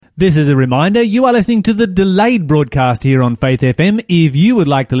This is a reminder, you are listening to the delayed broadcast here on Faith FM. If you would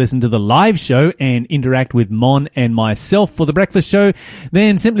like to listen to the live show and interact with Mon and myself for the breakfast show,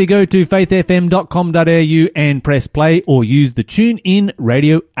 then simply go to faithfm.com.au and press play or use the TuneIn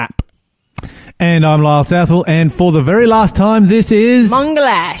radio app. And I'm Lyle Southwell, and for the very last time, this is...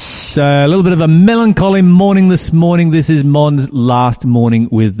 Mongolash. So a little bit of a melancholy morning this morning. This is Mon's last morning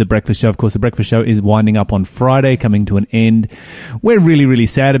with the breakfast show. Of course, the breakfast show is winding up on Friday, coming to an end. We're really, really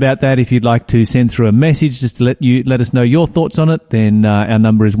sad about that. If you'd like to send through a message just to let us know your thoughts on it, then our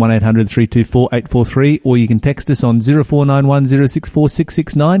number is 1-800-324-843, or you can text us on 0491 064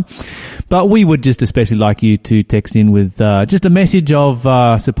 669. But we would just especially like you to text in with just a message of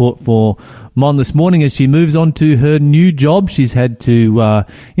support for Mon this morning as she moves on to her new job. She's had to,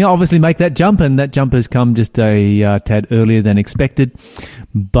 obviously make that jump, and that jump has come just a tad earlier than expected.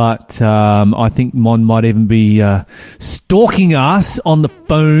 But I think Mon might even be stalking us on the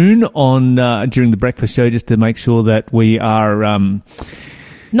phone during the breakfast show just to make sure that we are...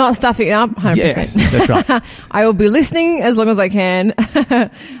 Not stuffing it up, 100%. Yes, that's right. I will be listening as long as I can,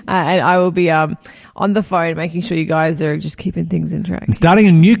 and I will be on the phone making sure you guys are just keeping things in track. And starting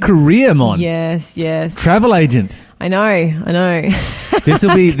a new career, Mon. Yes. Travel agent. I know. This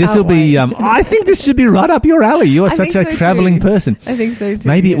will be. I think this should be right up your alley. You are such a traveling person. I think so too.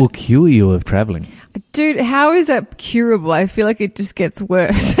 Maybe it will cure you of traveling. Dude, how is that curable? I feel like it just gets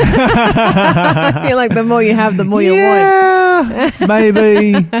worse. I feel like the more you have, the more you want.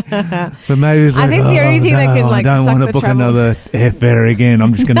 Maybe. But maybe it's like, I think the only thing that can I don't want to book another airfare again.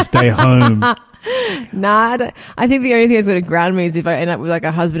 I'm just going to stay home. Nah, I think the only thing that's going to ground me is if I end up with like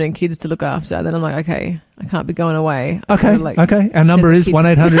a husband and kids to look after. Then I'm like, okay, I can't be going away. Okay. Our number is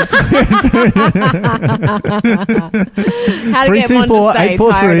 1-800. How to get Mon to stay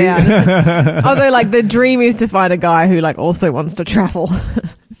tired out. Although, like, the dream is to find a guy who like also wants to travel.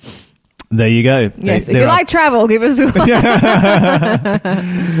 There you go. Yes, if you like travel, give us a call.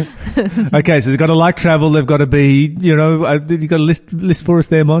 Okay, so they've got to like travel. They've got to be, you've got a list for us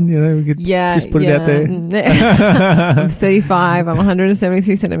there, Mon. We could just put it out there. I'm 35. I'm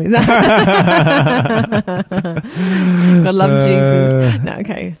 173 centimeters. God love Jesus. No,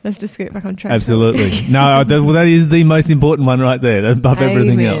 okay. Let's just get back on track. Absolutely. No, that is the most important one right there. Above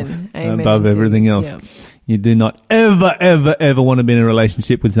everything else. Above everything else. Yep. You do not ever, ever, ever want to be in a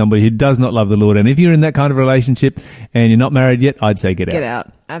relationship with somebody who does not love the Lord. And if you're in that kind of relationship and you're not married yet, I'd say get out. Get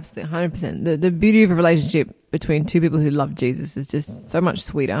out. Absolutely. 100%. The beauty of a relationship between two people who love Jesus is just so much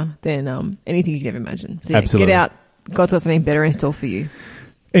sweeter than anything you can ever imagine. So absolutely. Get out. God's got something better in store for you.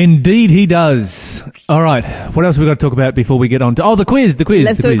 Indeed, he does. All right. What else have we got to talk about before we get on to... the quiz.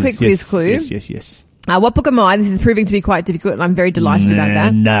 Let's do a quick quiz clue. Yes. What book am I? This is proving to be quite difficult, and I'm very delighted about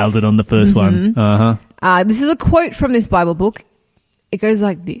that. Nailed it on the first one. This is a quote from this Bible book. It goes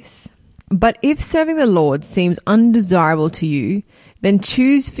like this. But if serving the Lord seems undesirable to you, then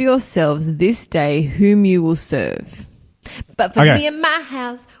choose for yourselves this day whom you will serve. But for me and my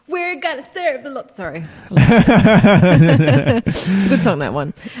house, we're going to serve the Lord. Sorry. It's a good song, that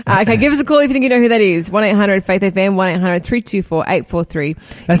one. Okay, give us a call if you think you know who that is. 1-800-FAITH-FM,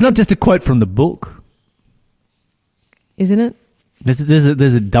 1-800-324-843. That's not just a quote from the book. Isn't it?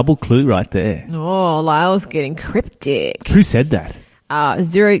 There's a double clue right there. Oh, Lyle's getting cryptic. Who said that?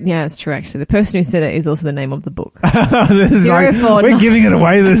 Zero. Yeah, it's true, actually. The person who said it is also the name of the book. We're giving it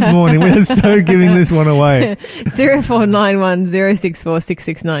away this morning. We're so giving this one away. 0491 064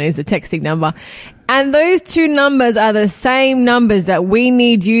 669 is the texting number. And those two numbers are the same numbers that we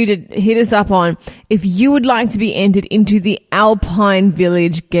need you to hit us up on if you would like to be entered into the Alpine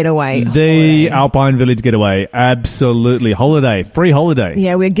Village Getaway. Alpine Village Getaway. Absolutely. Holiday. Free holiday.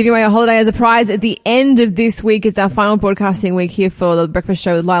 Yeah, we're giving away a holiday as a prize at the end of this week. It's our final broadcasting week here for the breakfast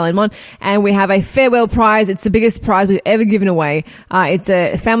show with Lyle and Mon. And we have a farewell prize. It's the biggest prize we've ever given away. It's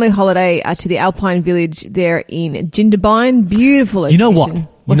a family holiday to the Alpine Village there in Jindabyne. Beautiful location. You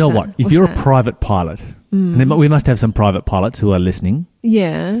know what? If you're a private pilot, and we must have some private pilots who are listening.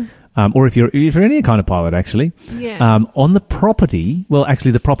 Yeah. Or if you're any kind of pilot, actually. Yeah. On the property,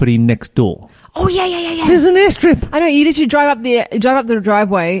 the property next door. Oh yeah. There's an airstrip. I know. You literally drive up the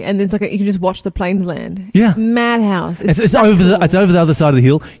driveway, and there's you can just watch the planes land. Yeah. It's madhouse. It's over the other side of the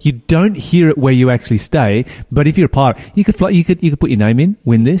hill. You don't hear it where you actually stay, but if you're a pilot, you could fly. You could put your name in,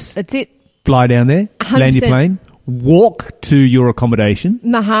 win this. That's it. Fly down there, 100%. Land your plane, walk to your accommodation.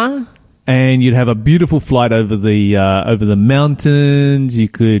 And you'd have a beautiful flight over the mountains. You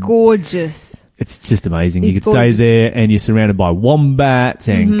could gorgeous. It's just amazing. You It's could gorgeous. stay there and you're surrounded by wombats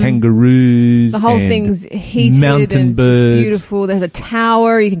and kangaroos. The whole and thing's heated mountain and birds. just beautiful. There's a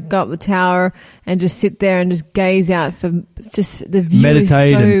tower. You can go up the tower and just sit there and just gaze out for just the view.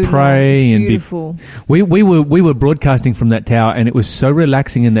 Meditate is so and pray nice. It's and be- beautiful. We were broadcasting from that tower, and it was so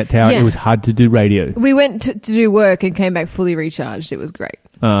relaxing in that tower. Yeah. It was hard to do radio. We went to do work and came back fully recharged. It was great.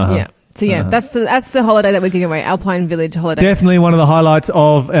 Uh-huh. Yeah. So yeah, that's the holiday that we're giving away. Alpine Village holiday. Definitely one of the highlights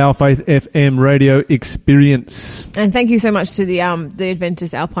of our Faith FM radio experience. And thank you so much to the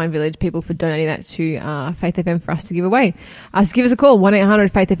Adventist Alpine Village people for donating that to Faith FM for us to give away. So give us a call,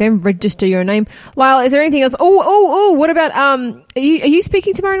 1-800-FAITH-FM, register your name. Lyle, is there anything else? Oh, what about, are you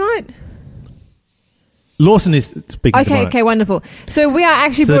speaking tomorrow night? Lawson is speaking tomorrow. Okay, wonderful. So we are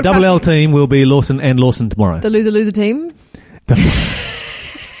actually So the broadcasting Double L team will be Lawson and Lawson tomorrow. the loser team.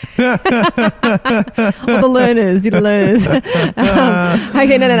 Or the learners, you're the learners.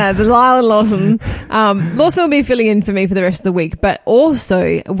 Okay, no. The Lyle and Lawson. Lawson will be filling in for me for the rest of the week, but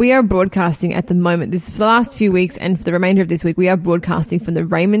also we are broadcasting at the moment. This is for the last few weeks and for the remainder of this week, we are broadcasting from the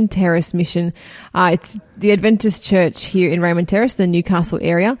Raymond Terrace Mission. It's the Adventist Church here in Raymond Terrace, the Newcastle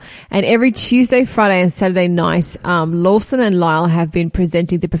area. And every Tuesday, Friday and Saturday night, Lawson and Lyle have been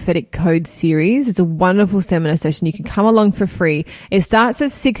presenting the Prophetic Code series. It's a wonderful seminar session. You can come along for free. It starts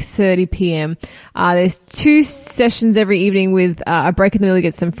at 6:30 p.m. There's 2 sessions every evening with a break in the middle. You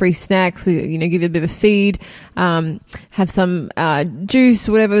get some free snacks. We, give you a bit of a feed, have some juice,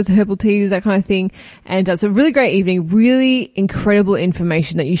 whatever, herbal teas, that kind of thing. And it's a really great evening, really incredible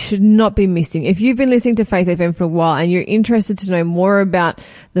information that you should not be missing. If you've been listening to Faith FM for a while and you're interested to know more about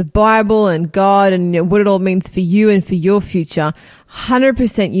the Bible and God and what it all means for you and for your future,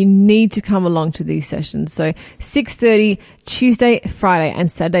 100% you need to come along to these sessions. So 6:30 Tuesday, Friday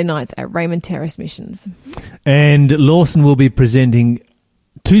and Saturday nights at Raymond Terrace Missions. And Lawson will be presenting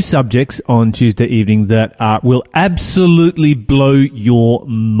 2 subjects on Tuesday evening that will absolutely blow your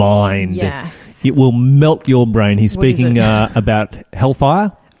mind. Yes. It will melt your brain. He's What is speaking it? about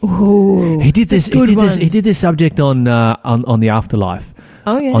hellfire. Ooh, He did this. that's a good one. He did this subject on the afterlife.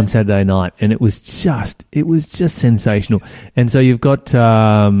 Oh, yeah. On Saturday night, and it was just sensational. And so you've got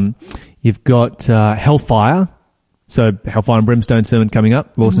hellfire. So hellfire and brimstone sermon coming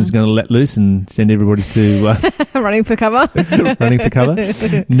up. Lawson's going to let loose and send everybody to Running for cover. running for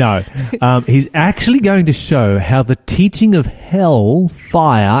cover. No, he's actually going to show how the teaching of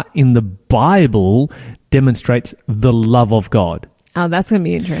hellfire in the Bible demonstrates the love of God, Oh, that's going to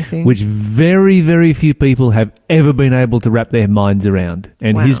be interesting. which very, very few people have ever been able to wrap their minds around.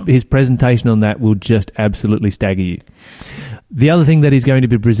 And Wow. his presentation on that will just absolutely stagger you. The other thing that he's going to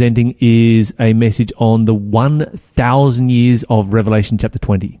be presenting is a message on the 1,000 years of Revelation chapter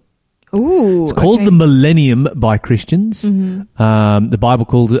 20. Ooh, It's called the Millennium by Christians. The Bible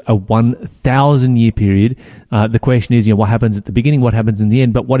calls it a 1,000-year period. The question is, what happens at the beginning, what happens in the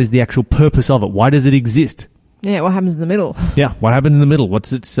end, but what is the actual purpose of it? Why does it exist? Yeah, what happens in the middle? Yeah, what happens in the middle?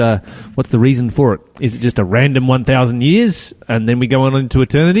 What's the reason for it? Is it just a random 1,000 years and then we go on into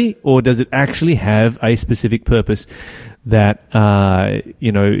eternity, or does it actually have a specific purpose that does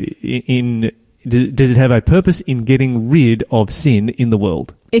it have a purpose in getting rid of sin in the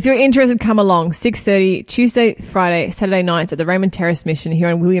world? If you're interested, come along. 6:30 Tuesday, Friday, Saturday nights at the Raymond Terrace Mission here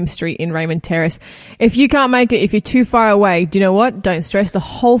on William Street in Raymond Terrace. If you can't make it, if you're too far away, do you know what? Don't stress. The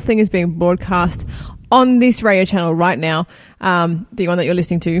whole thing is being broadcast on this radio channel right now, the one that you're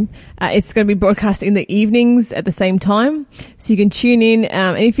listening to. It's going to be broadcast in the evenings at the same time, so you can tune in.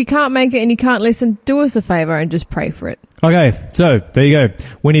 And if you can't make it and you can't listen, do us a favor and just pray for it. Okay, so there you go.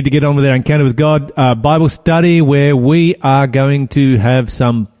 We need to get on with our encounter with God Bible study, where we are going to have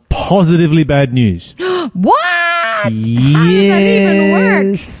some positively bad news. What? How does that even work?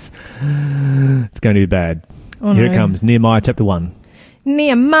 Yes. It's going to be bad. Oh, Here no. it comes. Nehemiah chapter 1.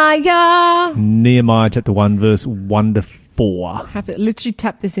 Nehemiah. Nehemiah chapter 1, verse 1 to 4. I have to literally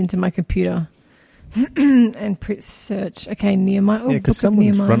tap this into my computer and search. Okay, Nehemiah. Oh, Yeah, because Book of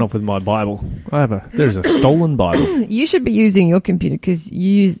someone's Nehemiah. run off with my Bible. There's a stolen Bible. You should be using your computer because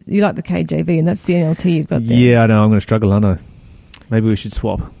you like the KJV and that's the NLT you've got there. Yeah, I know. I'm going to struggle, aren't I? Maybe we should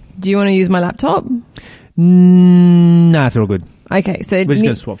swap. Do you want to use my laptop? Nah, it's all good. Okay, so We're just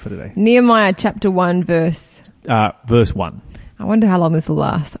going to swap for today. Nehemiah chapter 1 verse. Verse 1. I wonder how long this will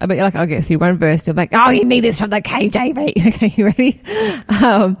last. I bet I'll get through one verse. You'll be like, oh, you need this from the KJV. Okay, you ready?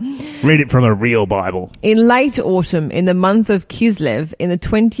 Read it from a real Bible. In late autumn, in the month of Kislev, in the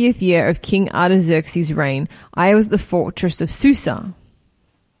 20th year of King Artaxerxes' reign, I was at the fortress of Susa.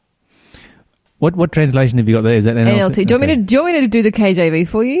 What translation have you got there? Is that NLT? NLT. Do you want me to do the KJV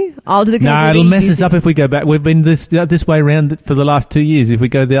for you? I'll do the KJV. No, it'll mess us up if we go back. We've been this way around for the last 2 years. If we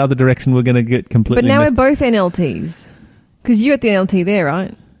go the other direction, we're going to get completely But now messed. we're both NLTs. Because you got the NLT there,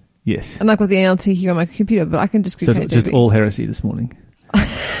 right? Yes. And I've got the NLT here on my computer, but I can just do So KJV. it's just all heresy this morning. All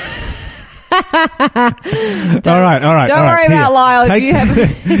right. Don't worry about Lyle.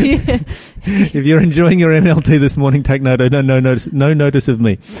 If you're enjoying your NLT this morning, take no notice of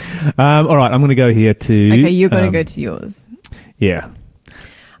me. All right, I'm going to go here to. Okay, you're going to go to yours. Yeah.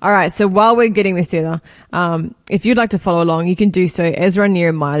 All right, so while we're getting this together, if you'd like to follow along, you can do so. Ezra and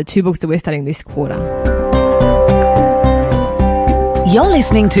Nehemiah, the 2 books that we're studying this quarter. You're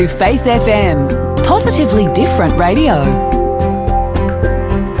listening to Faith FM, positively different radio.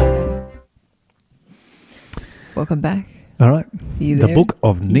 Welcome back. All right. You The there? book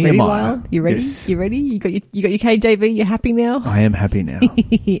of You ready, Nehemiah. Lyle? You ready? Yes. You ready? You got your KJV? You happy now? I am happy now.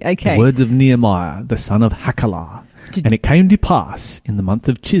 Okay. The words of Nehemiah, the son of Hakalah. And it came to pass in the month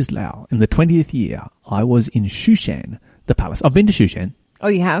of Chislew, in the 20th year, I was in Shushan, the palace. I've been to Shushan. Oh,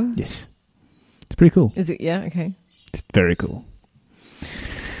 you have? Yes. It's pretty cool. Is it? Yeah. Okay. It's very cool.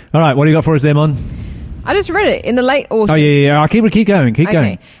 All right, what do you got for us there, Mon? I just read it in the late autumn. Oh, yeah. I'll keep going. Keep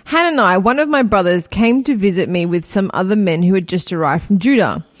going. Hananiah, one of my brothers, came to visit me with some other men who had just arrived from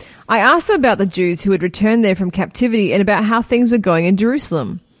Judah. I asked them about the Jews who had returned there from captivity and about how things were going in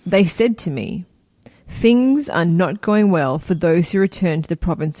Jerusalem. They said to me, "Things are not going well for those who return to the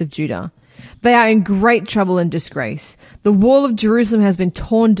province of Judah. They are in great trouble and disgrace. The wall of Jerusalem has been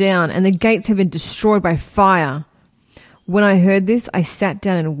torn down and the gates have been destroyed by fire." When I heard this, I sat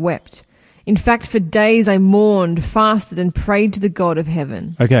down and wept. In fact, for days I mourned, fasted, and prayed to the God of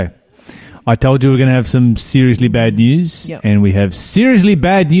heaven. Okay. I told you we're going to have some seriously bad news, Yep. and we have seriously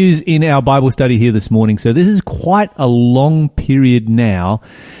bad news in our Bible study here this morning. So this is quite a long period now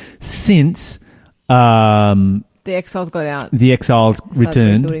since The exiles got out. the exiles Started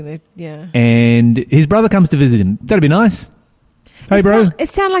returned, rebuilding yeah. and his brother comes to visit him. That'd be nice. Hey, bro. It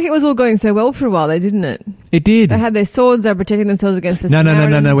sounded like it was all going so well for a while, though, didn't it? It did. They had their swords, they were protecting themselves against the No.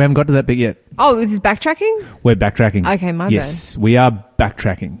 Samaritans. We haven't got to that bit yet. Oh, is this backtracking? We're backtracking. Okay, my bad. Yes, we are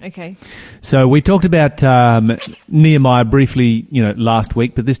backtracking. Okay. So we talked about Nehemiah briefly, last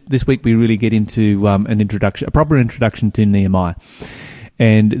week, but this week we really get into a proper introduction to Nehemiah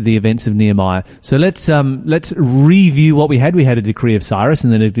and the events of Nehemiah. So let's review what we had. We had a decree of Cyrus,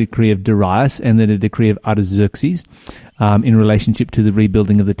 and then a decree of Darius, and then a decree of Artaxerxes in relationship to the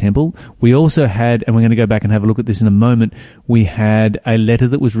rebuilding of the temple. We also had, and we're going to go back and have a look at this in a moment, we had a letter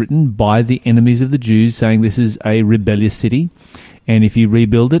that was written by the enemies of the Jews saying this is a rebellious city, and if you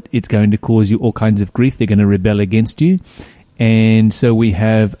rebuild it, it's going to cause you all kinds of grief. They're going to rebel against you. And so we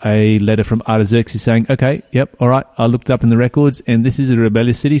have a letter from Artaxerxes saying, okay, yep, all right, I looked up in the records, and this is a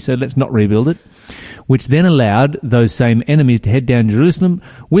rebellious city, so let's not rebuild it, which then allowed those same enemies to head down Jerusalem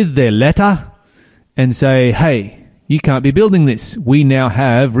with their letter and say, hey, you can't be building this. We now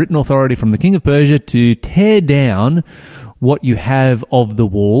have written authority from the king of Persia to tear down what you have of the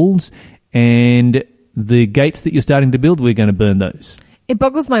walls, and the gates that you're starting to build, we're going to burn those. It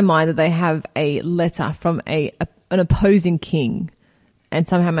boggles my mind that they have a letter from an opposing king and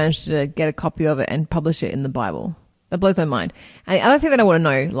somehow managed to get a copy of it and publish it in the Bible. That blows my mind. And the other thing that I want to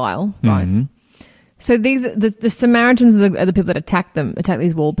know, Lyle, right? Mm-hmm. So the Samaritans are the people that attacked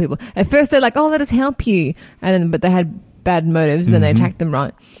these wall people. At first they're like, oh, let us help you. But they had bad motives and then they attacked them,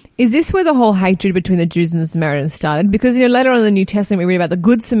 right? Is this where the whole hatred between the Jews and the Samaritans started? Because, later on in the New Testament we read about the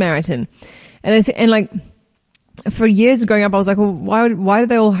Good Samaritan. For years growing up, I was like, well, why do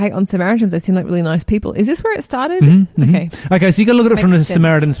they all hate on Samaritans? They seem like really nice people. Is this where it started? Mm-hmm. Okay. Okay, so you got to look at it from the Makes sense.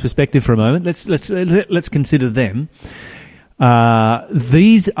 Samaritan's perspective for a moment. Let's consider them.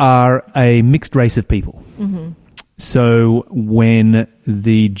 These are a mixed race of people. Mm-hmm. So when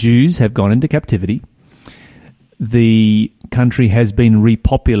the Jews have gone into captivity, the country has been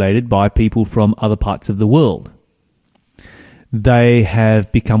repopulated by people from other parts of the world. They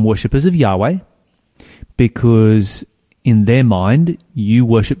have become worshippers of Yahweh because in their mind, you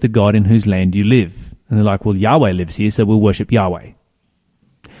worship the God in whose land you live. And they're like, well, Yahweh lives here, so we'll worship Yahweh.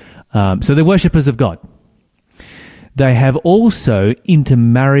 So they're worshippers of God. They have also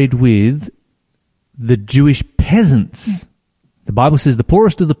intermarried with the Jewish peasants. The Bible says the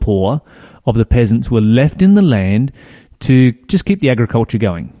poorest of the poor of the peasants were left in the land to just keep the agriculture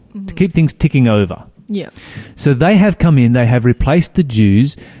going, to keep things ticking over. Yeah. So they have come in, they have replaced the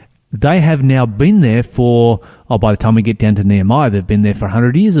Jews. They have now been there for, by the time we get down to Nehemiah, they've been there for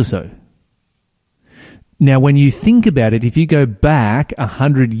 100 years or so. Now, when you think about it, if you go back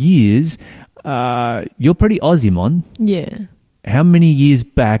 100 years, you're pretty Aussie, Mon. Yeah. how many years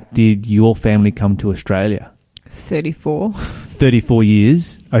back did your family come to Australia? 34. 34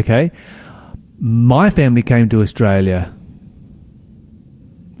 years, okay. My family came to Australia,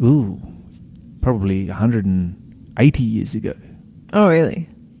 probably 180 years ago. Oh, really?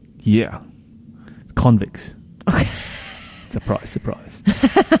 Yeah. Convicts. Okay. Surprise.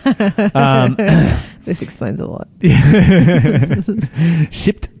 This explains a lot.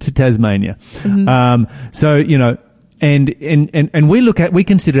 Shipped to Tasmania. Mm-hmm. So, you know, and we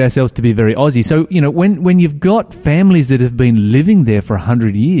consider ourselves to be very Aussie. So, you know, when you've got families that have been living there for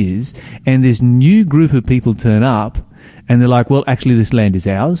 100 years and this new group of people turn up and they're like, well, actually this land is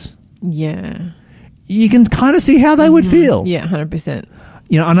ours. Yeah. You can kind of see how they would feel. Yeah, 100%.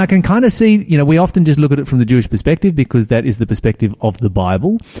 You know, and I can kind of see, you know, we often just look at it from the Jewish perspective because that is the perspective of the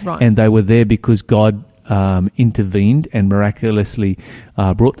Bible. Right. And they were there because God intervened and miraculously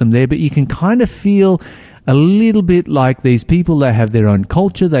brought them there. But you can kind of feel a little bit like these people, they have their own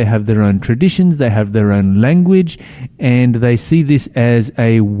culture, they have their own traditions, they have their own language, and they see this as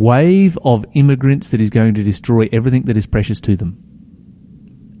a wave of immigrants that is going to destroy everything that is precious to them.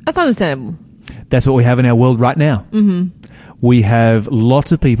 That's understandable. That's what we have in our world right now. Mm-hmm. We have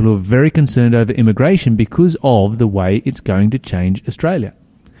lots of people who are very concerned over immigration because of the way it's going to change Australia.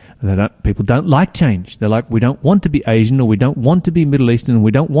 People don't like change. They're like, we don't want to be Asian, or we don't want to be Middle Eastern, or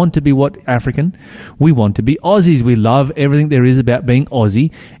we don't want to be African. We want to be Aussies. We love everything there is about being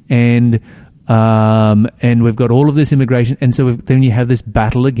Aussie, and we've got all of this immigration, and so then you have this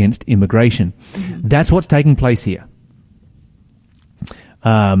battle against immigration. Mm-hmm. That's what's taking place here.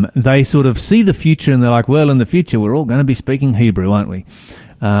 They sort of see the future and they're like, well, in the future, we're all going to be speaking Hebrew, aren't we?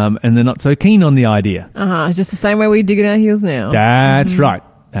 And they're not so keen on the idea. Just the same way we dig in our heels now. That's right.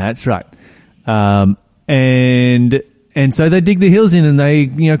 That's right. And so they dig their heels in and they,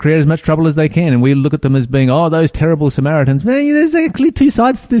 you know, create as much trouble as they can. And we look at them as being, oh, those terrible Samaritans. Man, there's actually two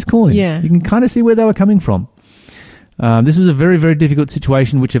sides to this coin. Yeah. You can kind of see where they were coming from. This was a very, very difficult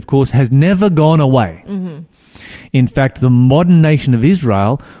situation, which of course has never gone away. Mm-hmm. In fact, the modern nation of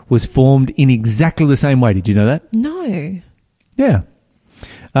Israel was formed in exactly the same way. Did you know that? No. Yeah.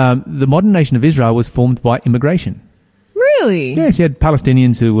 The modern nation of Israel was formed by immigration. Really? Yes, you had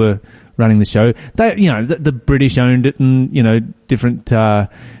Palestinians who were running the show. They, you know, the British owned it, and you know, different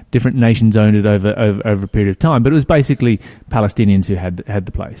nations owned it over a period of time. But it was basically Palestinians who had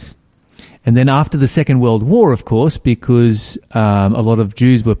the place. And then after the Second World War, of course, because a lot of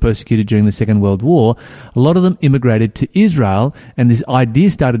Jews were persecuted during the Second World War, a lot of them immigrated to Israel, and this idea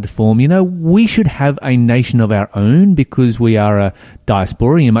started to form, you know, we should have a nation of our own because we are a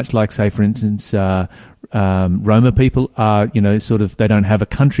diaspora, you know, much like, say, for instance, Roma people are, you know, sort of, they don't have a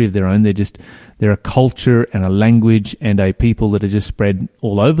country of their own, they're a culture and a language and a people that are just spread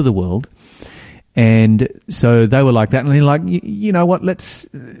all over the world. And so they were like that, and they're like, you know what, and it's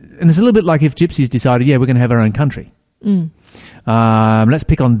a little bit like if gypsies decided, yeah, we're going to have our own country. Let's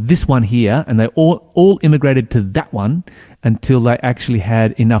pick on this one here, and they all immigrated to that one until they actually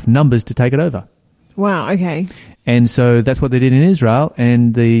had enough numbers to take it over. Wow, okay. And so that's what they did in Israel,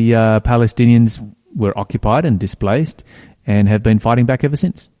 and the Palestinians were occupied and displaced and have been fighting back ever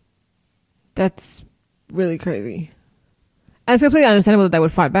since. That's really crazy. And it's completely understandable that they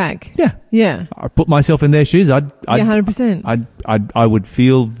would fight back. Yeah. Yeah. I put myself in their shoes. Yeah, 100%. I would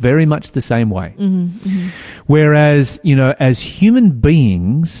feel very much the same way. Mm-hmm, mm-hmm. Whereas, you know, as human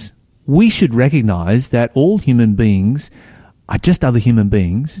beings, we should recognize that all human beings are just other human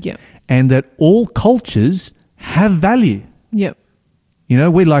beings. Yep. And that all cultures have value. Yep. You know,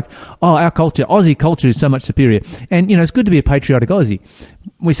 we're like, oh, our culture, Aussie culture is so much superior. And, you know, it's good to be a patriotic Aussie.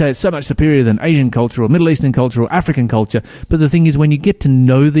 We say it's so much superior than Asian culture or Middle Eastern culture or African culture. But the thing is, when you get to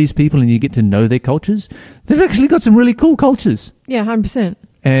know these people and you get to know their cultures, they've actually got some really cool cultures. Yeah, 100%.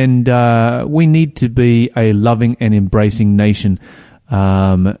 And we need to be a loving and embracing nation.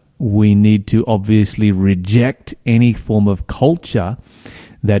 We need to obviously reject any form of culture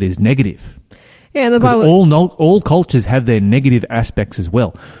that is negative. Yeah, and the Bible, all cultures have their negative aspects as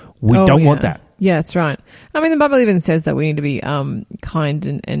well. We don't want that. Yeah, that's right. I mean, the Bible even says that we need to be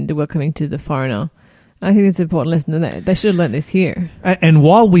kind and welcoming to the foreigner. I think it's an important lesson, and they should have learned this here. And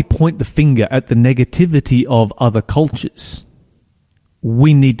while we point the finger at the negativity of other cultures,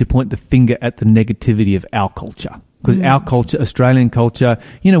 we need to point the finger at the negativity of our culture. Because our culture, Australian culture,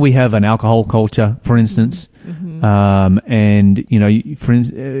 you know, we have an alcohol culture, for instance. Mm-hmm. And, you know, for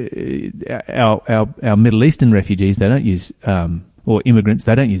our Middle Eastern refugees, they don't use, or immigrants,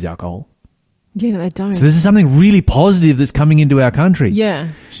 they don't use alcohol. Yeah, they don't. So this is something really positive that's coming into our country. Yeah.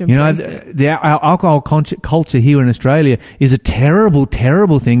 Should You know, embrace it. our alcohol culture here in Australia is a terrible,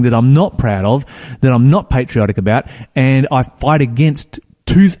 terrible thing that I'm not proud of, that I'm not patriotic about, and I fight against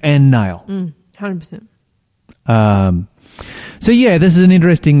tooth and nail. 100%. So yeah, this is an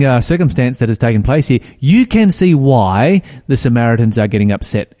interesting circumstance that has taken place here. You can see why the Samaritans are getting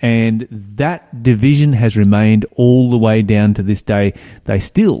upset, and that division has remained all the way down to this day. They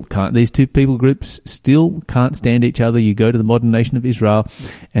still can't, these two people groups still can't stand each other. You go to the modern nation of Israel,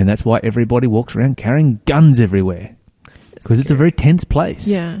 and that's why everybody walks around carrying guns everywhere, because it's a very tense place.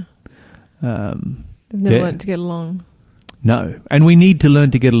 Yeah. They've never yeah. learned to get along. No, and we need to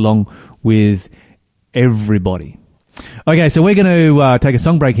learn to get along with everybody. Okay, so we're going to take a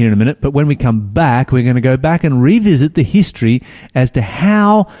song break here in a minute, but when we come back, we're going to go back and revisit the history as to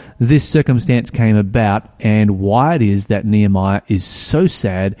how this circumstance came about and why it is that Nehemiah is so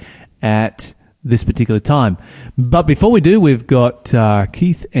sad at this particular time. But before we do, we've got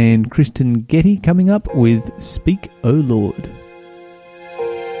Keith and Kristen Getty coming up with Speak, O Lord.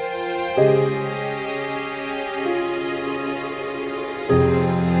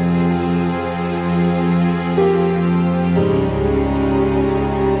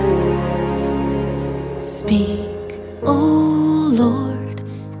 Speak, O Lord,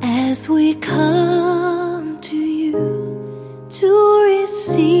 as we come to you to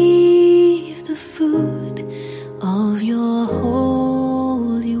receive the food of your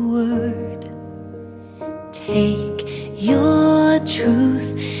holy word. Take your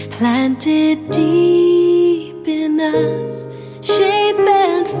truth planted deep in us, shape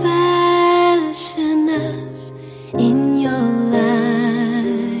and fashion us in your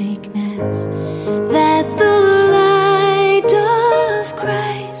likeness, that the light of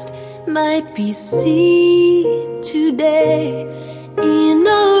Christ might be seen today in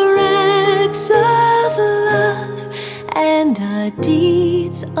our acts of love and our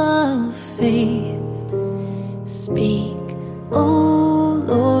deeds of faith. Speak, O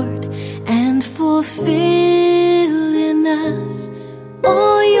Lord, and fulfill in us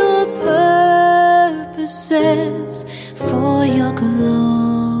all your purposes for your glory.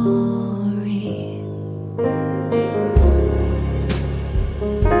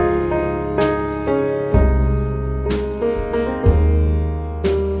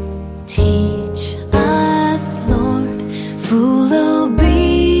 Teach us, Lord, full obedience,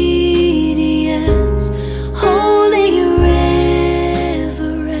 holy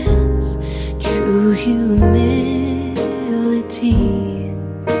reverence, true humility.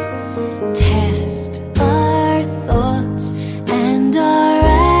 Test our thoughts and our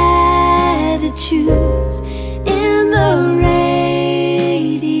attitudes in the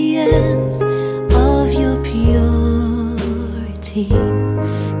radiance of your purity.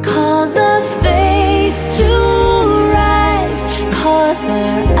 Cause our faith to rise, cause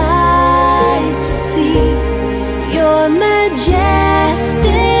our eyes to see your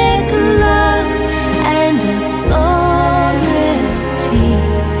majestic love and authority.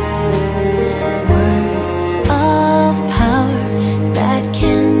 Words of power that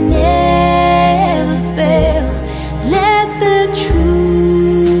can never fail. Let the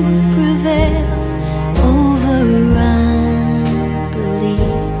truth prevail over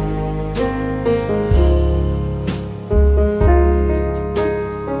unbelief.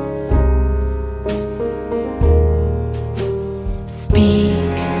 Speak,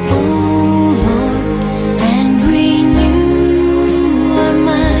 O Lord, and renew our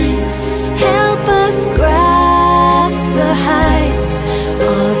minds. Help us grasp the heights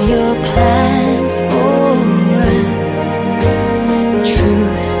of your plans for us.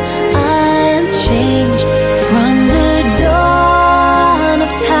 Truths unchanged from the dawn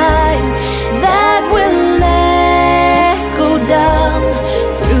of time that will echo down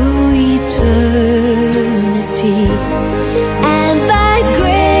through eternity. And by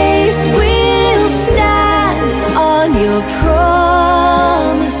grace we'll stand on your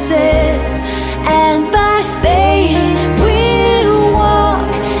promises, and by faith we'll walk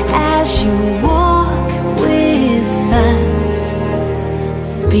as you walk with us.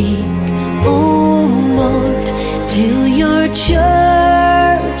 Speak, O Lord, till your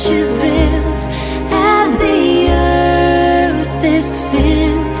church is built and the earth is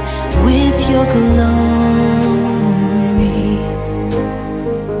filled with your glory.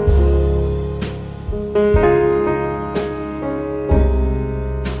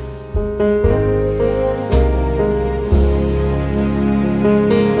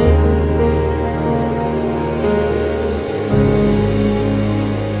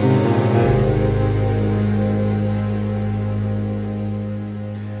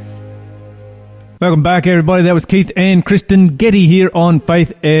 Welcome back, everybody. That was Keith and Kristen Getty here on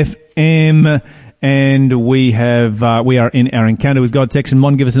Faith FM. And we are in our Encounter with God section.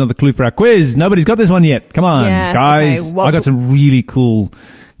 Mon, give us another clue for our quiz. Nobody's got this one yet. Come on, Yes, guys. okay. I got some really cool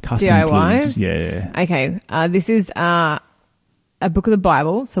custom DIYs? clues. Yeah. Okay, this is a book of the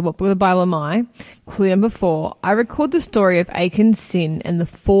Bible. So what book of the Bible am I? Clue number 4. I record the story of Achan's sin and the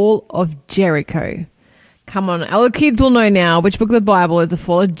fall of Jericho. Come on, our kids will know now which book of the Bible is the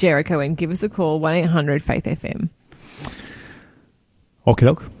fall of Jericho, and give us a call, 1-800-FAITH-FM. Okay,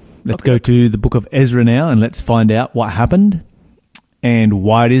 doc. Let's go to the book of Ezra now, and let's find out what happened and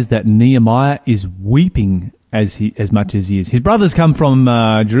why it is that Nehemiah is weeping as much as he is. His brothers come from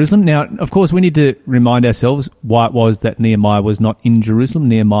Jerusalem. Now, of course, we need to remind ourselves why it was that Nehemiah was not in Jerusalem.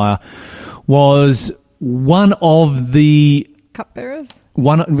 Nehemiah was one of the Cupbearers?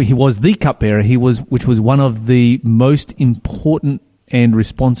 He was the cupbearer. Which was one of the most important and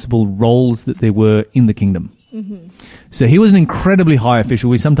responsible roles that there were in the kingdom. Mm-hmm. So he was an incredibly high official.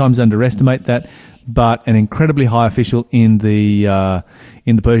 We sometimes underestimate that, but an incredibly high official in the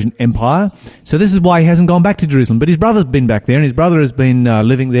Persian Empire. So this is why he hasn't gone back to Jerusalem. But his brother's been back there, and his brother has been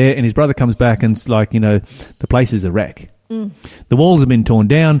living there. And his brother comes back, and it's like, the place is a wreck. Mm. The walls have been torn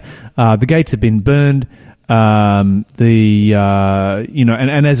down. The gates have been burned. And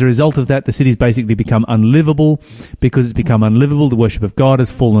as a result of that, the city's basically become unlivable. Because it's become unlivable, the worship of God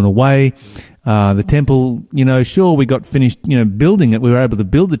has fallen away. The temple, sure, we got finished, building it. We were able to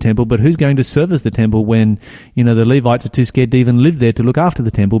build the temple, but who's going to service the temple when, the Levites are too scared to even live there to look after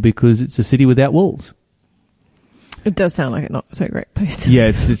the temple because it's a city without walls? It does sound like a not so great place. Yeah,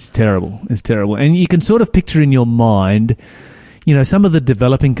 it's terrible. It's terrible. And you can sort of picture in your mind, some of the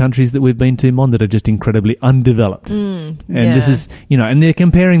developing countries that we've been to, Mon, that are just incredibly undeveloped. This is, and they're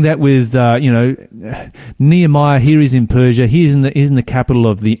comparing that with, Nehemiah. Here is in Persia. He's in the capital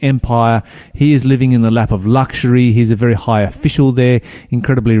of the empire. He is living in the lap of luxury. He's a very high official there,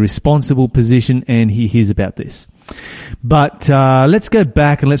 incredibly responsible position, and he hears about this. But let's go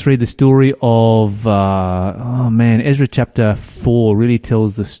back and let's read the story of, Ezra chapter 4 really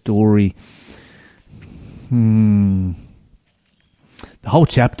tells the story. The whole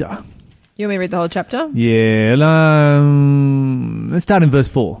chapter. You want me to read the whole chapter? Yeah. Let's start in verse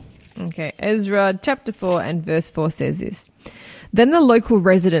 4. Okay. Ezra chapter 4 and verse 4 says this. Then the local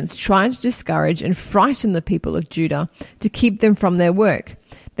residents tried to discourage and frighten the people of Judah to keep them from their work.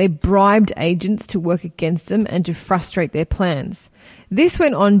 They bribed agents to work against them and to frustrate their plans. This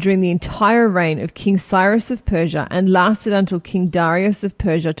went on during the entire reign of King Cyrus of Persia and lasted until King Darius of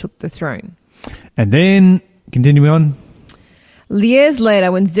Persia took the throne. And then, continuing on. Years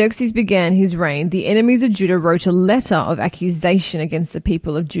later, when Xerxes began his reign, the enemies of Judah wrote a letter of accusation against the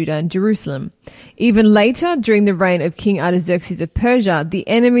people of Judah and Jerusalem. Even later, during the reign of King Artaxerxes of Persia, the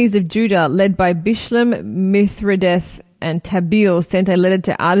enemies of Judah, led by Bishlam, Mithrideth, and Tabeel, sent a letter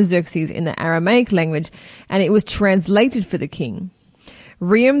to Artaxerxes in the Aramaic language, and it was translated for the king.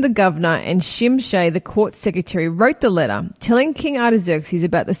 Rehum the governor and Shimshai the court secretary wrote the letter, telling King Artaxerxes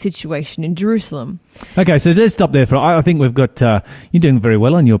about the situation in Jerusalem. Okay, so let's stop there. I think we've got, you're doing very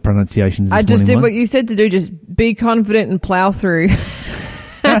well on your pronunciations this I just morning, did what you said to do, just be confident and plow through.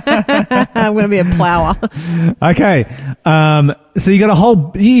 I'm going to be a plower. Okay, so you got a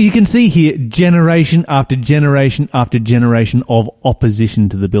whole, you can see here generation after generation after generation of opposition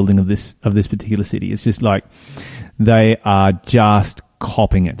to the building of this particular city. It's just like they are just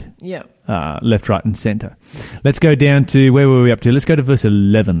copying it. Yeah. Left, right, and centre. Let's go down to, where were we up to? Let's go to verse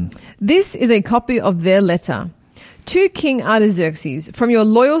 11. This is a copy of their letter. To King Artaxerxes, from your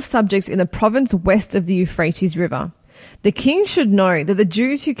loyal subjects in the province west of the Euphrates River. The king should know that the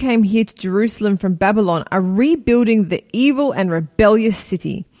Jews who came here to Jerusalem from Babylon are rebuilding the evil and rebellious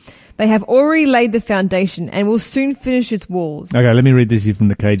city. They have already laid the foundation and will soon finish its walls. Okay, let me read this here from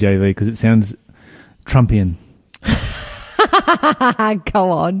the KJV because it sounds Trumpian. Go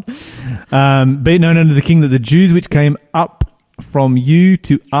on. Be it known unto the king that the Jews which came up from you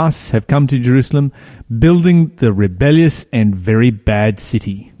to us have come to Jerusalem, building the rebellious and very bad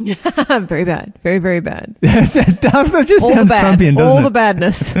city. Very bad. Very, very bad. That just all sounds Trumpian, doesn't all it? the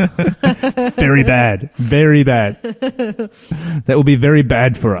badness. Very bad. Very bad. That will be very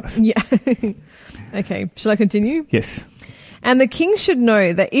bad for us. Yeah. Okay, shall I continue? Yes. And the king should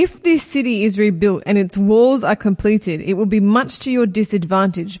know that if this city is rebuilt and its walls are completed, it will be much to your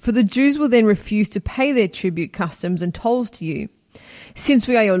disadvantage, for the Jews will then refuse to pay their tribute, customs, and tolls to you. Since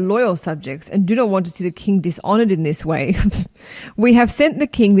we are your loyal subjects and do not want to see the king dishonored in this way, we have sent the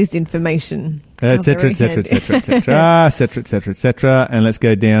king this information. Etc., etc., etc., etc., etc., etc., etc. And let's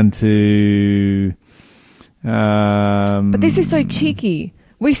go down to... But this is so cheeky.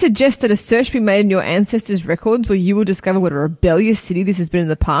 We suggest that a search be made in your ancestors' records where you will discover what a rebellious city this has been in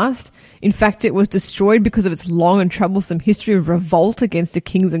the past. In fact, it was destroyed because of its long and troublesome history of revolt against the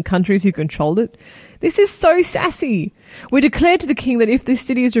kings and countries who controlled it. This is so sassy. We declare to the king that if this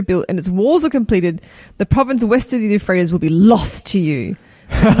city is rebuilt and its walls are completed, the province west of the Euphrates will be lost to you.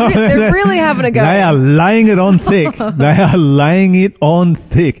 They're really having a go. They are laying it on thick. They are laying it on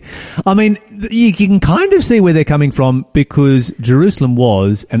thick. I mean, you can kind of see where they're coming from because Jerusalem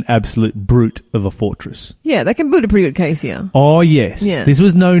was an absolute brute of a fortress. Yeah, they can build a pretty good case here. Oh, yes. Yeah. This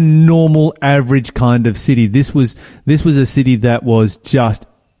was no normal, average kind of city. This was a city that was just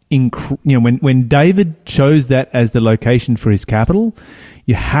when David chose that as the location for his capital,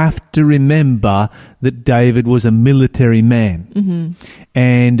 you have to remember that David was a military man. Mm-hmm.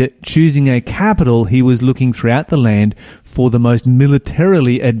 And choosing a capital, he was looking throughout the land for the most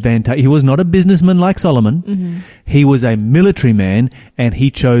militarily advantageous. He was not a businessman like Solomon. Mm-hmm. He was a military man, and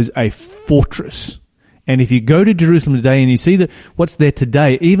he chose a fortress. And if you go to Jerusalem today and you see what's there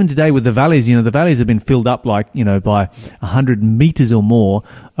today, even today with the valleys, the valleys have been filled up by 100 meters or more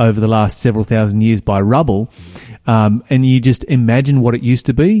over the last several thousand years by rubble. And you just imagine what it used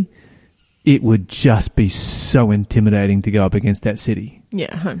to be. It would just be so intimidating to go up against that city.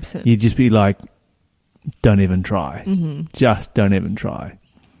 Yeah, 100%. You'd just be like, don't even try. Mm-hmm. Just don't even try.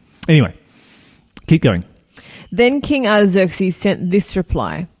 Anyway, keep going. Then King Artaxerxes sent this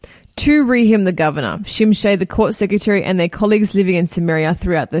reply. To Rehum the governor, Shimshai the court secretary, and their colleagues living in Samaria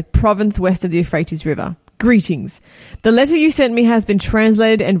throughout the province west of the Euphrates River. Greetings. The letter you sent me has been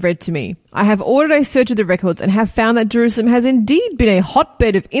translated and read to me. I have ordered a search of the records and have found that Jerusalem has indeed been a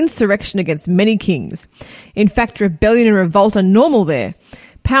hotbed of insurrection against many kings. In fact, rebellion and revolt are normal there.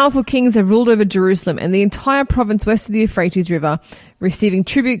 Powerful kings have ruled over Jerusalem and the entire province west of the Euphrates River, receiving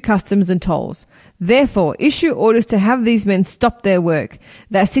tribute, customs, and tolls. Therefore, issue orders to have these men stop their work.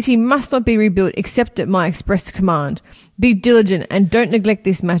 That city must not be rebuilt except at my express command. Be diligent and don't neglect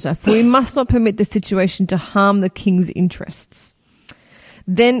this matter, for we must not permit the situation to harm the king's interests.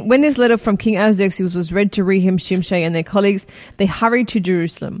 Then, when this letter from King Artaxerxes was read to Rehum, Shimshai, and their colleagues, they hurried to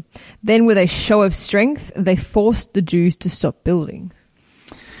Jerusalem. Then, with a show of strength, they forced the Jews to stop building.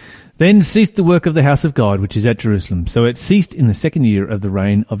 Then ceased the work of the house of God, which is at Jerusalem. So it ceased in the second year of the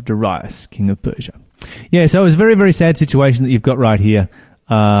reign of Darius, king of Persia. Yeah, so it was a very, very sad situation that you've got right here,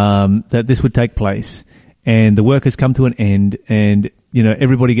 that this would take place. And the work has come to an end, and,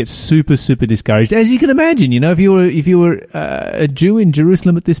 everybody gets super, super discouraged. As you can imagine, if you were a Jew in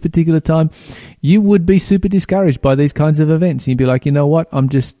Jerusalem at this particular time, you would be super discouraged by these kinds of events. You'd be like, you know what, I'm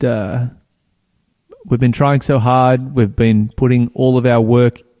just, we've been trying so hard. We've been putting all of our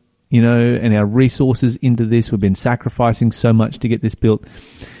work and our resources into this. We've been sacrificing so much to get this built.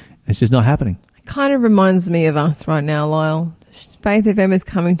 It's just not happening. It kind of reminds me of us right now, Lyle. Faith FM is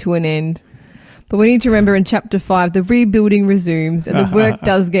coming to an end. But we need to remember in chapter 5, the rebuilding resumes and the work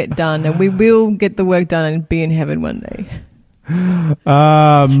does get done, and we will get the work done and be in heaven one day.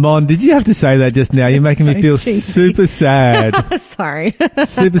 Mon, did you have to say that just now? You're making me feel cheesy. super sad. Sorry.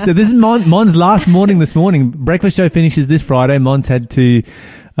 Super sad. This is Mon's last morning this morning. Breakfast show finishes this Friday. Mon's had to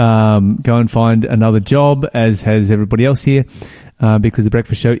go and find another job, as has everybody else here, because the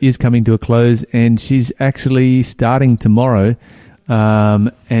breakfast show is coming to a close, and she's actually starting tomorrow.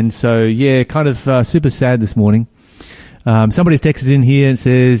 And so, yeah, kind of super sad this morning. Somebody's texted in here and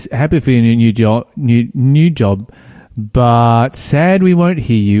says, happy for your new job, but sad we won't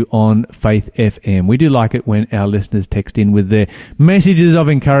hear you on Faith FM. We do like it when our listeners text in with their messages of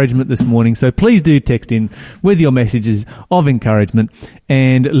encouragement this morning. So please do text in with your messages of encouragement,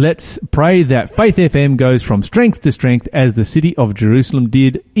 and let's pray that Faith FM goes from strength to strength as the city of Jerusalem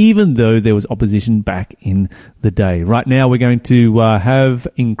did, even though there was opposition back in the day. Right now we're going to have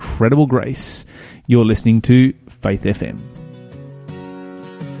Incredible Grace. You're listening to Faith FM.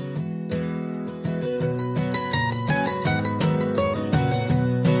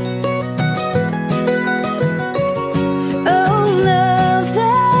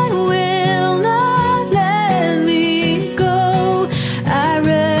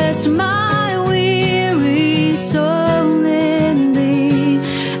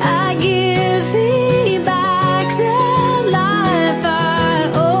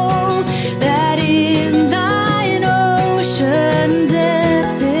 Ocean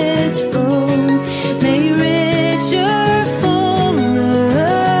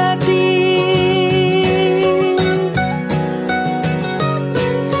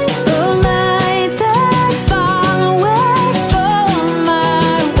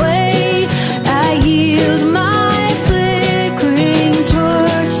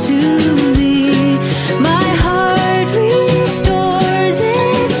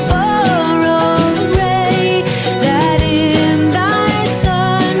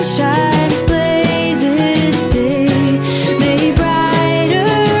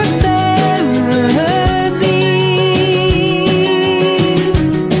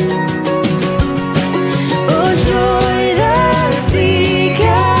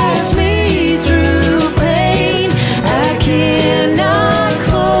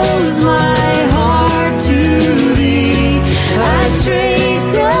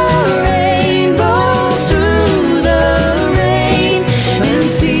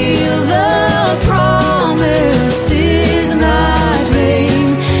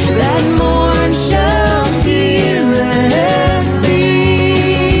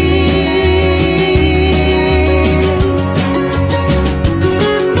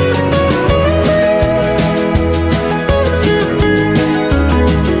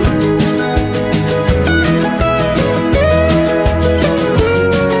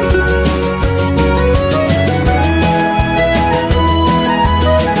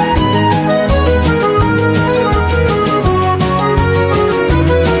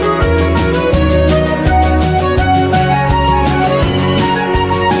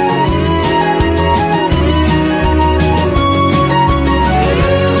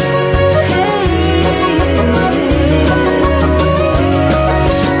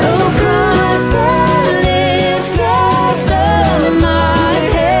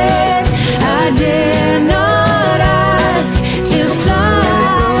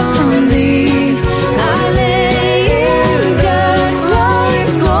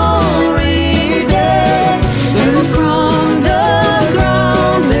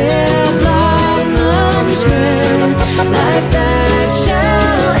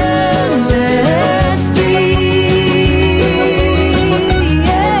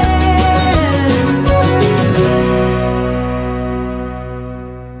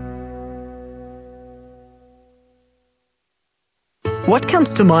What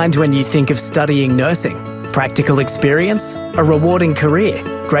comes to mind when you think of studying nursing? Practical experience? A rewarding career?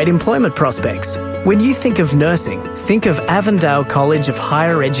 Great employment prospects? When you think of nursing, think of Avondale College of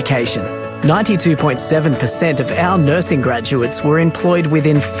Higher Education. 92.7% of our nursing graduates were employed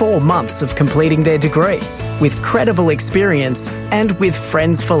within 4 months of completing their degree, with credible experience and with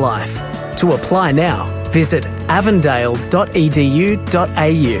friends for life. To apply now, visit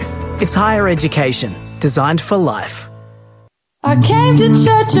avondale.edu.au. It's higher education, designed for life. I came to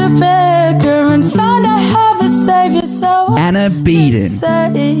church a beggar and found I have a saviour, so Anna Beeden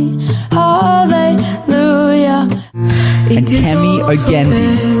say hallelujah. and Kemi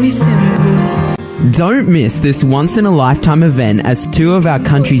Ogendi. Don't miss this once-in-a-lifetime event as two of our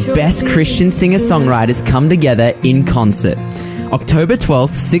country's best Christian singer-songwriters come together in concert. October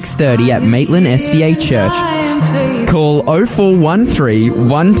 12th, 6:30 at Maitland SDA Church. Call 0413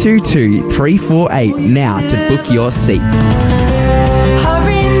 122 348 now to book your seat.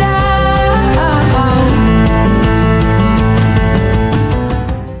 Hurry now.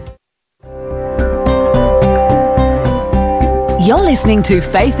 You're listening to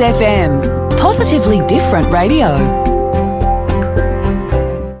Faith FM, positively different radio.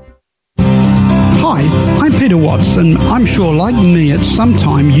 Hi, I'm Peter Watts, and I'm sure, like me, at some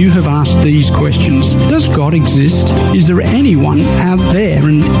time you have asked these questions. Does God exist? Is there anyone out there?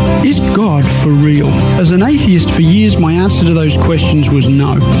 And is God for real? As an atheist for years, my answer to those questions was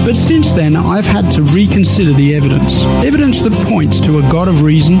no. But since then, I've had to reconsider the evidence. Evidence that points to a God of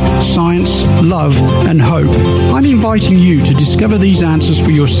reason, science, love, and hope. I'm inviting you to discover these answers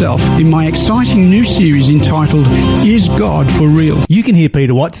for yourself in my exciting new series entitled, Is God for Real? You can hear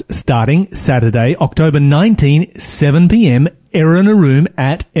Peter Watts starting Saturday, October 19, 7 p.m, Erina Room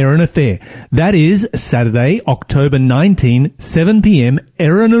at Erina Fair. That is Saturday, October 19, 7 p.m,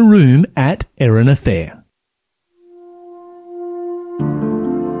 Erina Room at Erina Fair.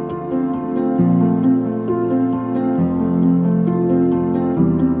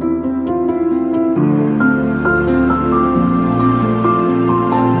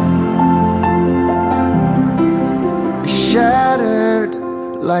 Shattered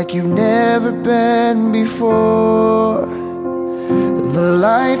like you've never been before. The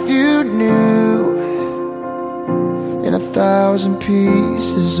life you knew in 1,000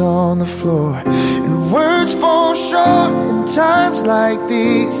 pieces on the floor. And words fall short in times like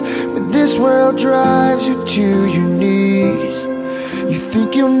these, when this world drives you to your knees. You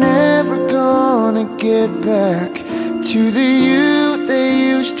think you're never gonna get back to the you they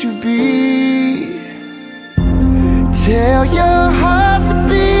used to be. Tell your heart to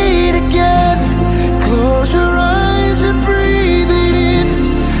beat again. Close your eyes and breathe it in.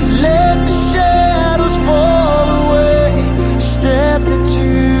 Let the shadows fall away. Step into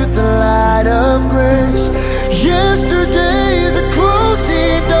the light of grace. Yesterday's a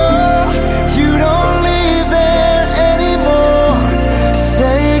closing door. You don't live there anymore.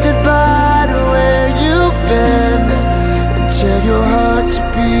 Say goodbye to where you've been, and tell your heart to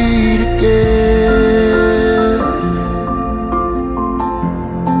beat again.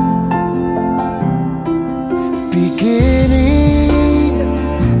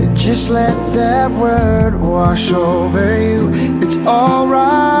 Just let that word wash over you. It's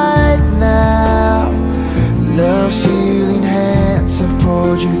alright now. Love's healing hands have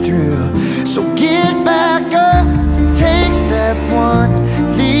pulled you through. So get back up, take step one.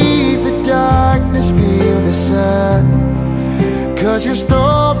 Leave the darkness, feel the sun. 'Cause your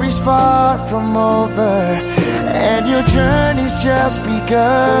story's far from over, and your journey's just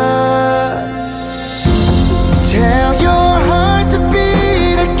begun. Tell your heart to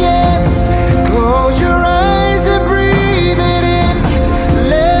beat again. Close your eyes and breathe it in.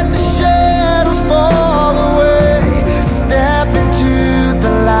 Let the shadows fall away. Step into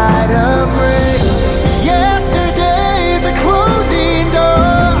the light of grace. Yesterday's a closing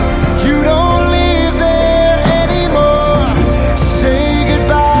door. You don't live there anymore. Say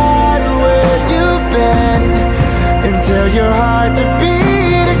goodbye to where you've been, and tell your heart to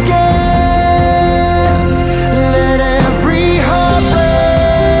beat again.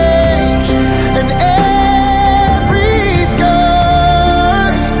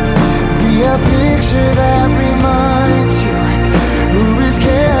 That reminds you who has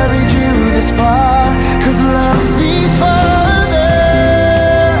carried you this far. 'Cause love sees farther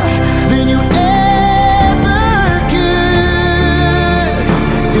than you ever could.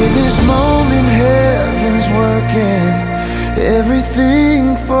 In this moment, heaven's working everything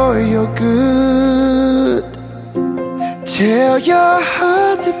for your good. Tell your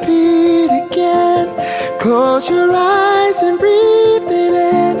heart to beat again. Close your eyes and breathe it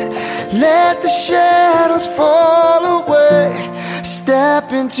in. Let the shadows fall away.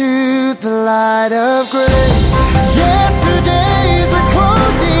 step into the light of grace. Yesterday's a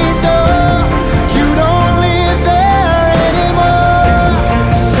closing door. You don't live there anymore.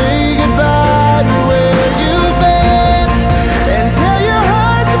 Say goodbye to where you've been and tell your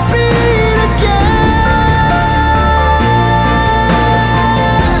heart to beat again.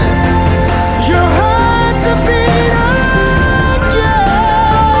 Your heart to beat again.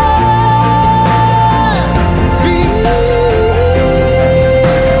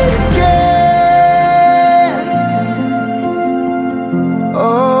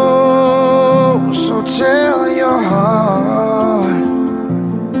 Oh, so tell your heart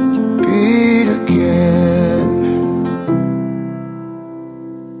to beat again.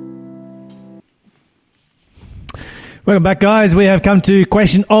 Welcome back, guys. We have come to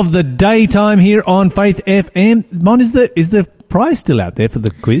question of the day time here on Faith FM. Mon, is the prize still out there for the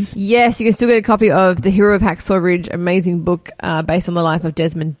quiz? Yes, you can still get a copy of The Hero of Hacksaw Ridge, amazing book based on the life of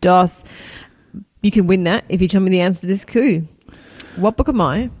Desmond Doss. You can win that if you tell me the answer to this clue. What book am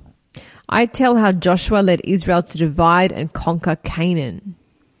I? I tell how Joshua led Israel to divide and conquer Canaan.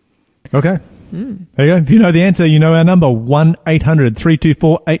 Okay. There you go. If you know the answer, you know our number,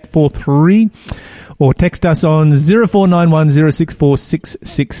 1-800-324-843, or text us on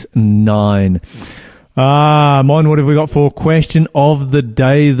 0491064669. Mon, what have we got for question of the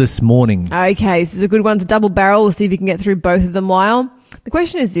day this morning? Okay, this is a good one to double barrel. We'll see if you can get through both of them while. The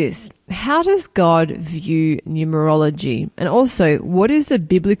question is this: how does God view numerology? And also, what is the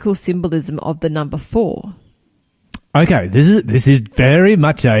biblical symbolism of the number 4? Okay, this is very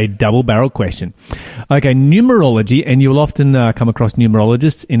much a double-barrel question. Okay, numerology, and you'll often come across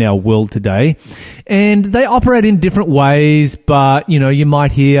numerologists in our world today, and they operate in different ways, but, you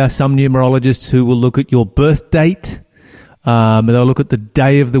might hear some numerologists who will look at your birth date, they'll look at the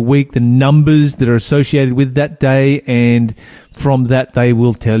day of the week, the numbers that are associated with that day, and from that they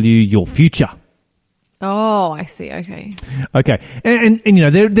will tell you your future. Oh, I see. Okay. Okay. And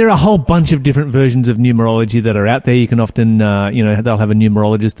there are a whole bunch of different versions of numerology that are out there. You can often, they'll have a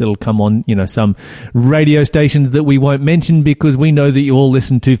numerologist that'll come on, some radio stations that we won't mention because we know that you all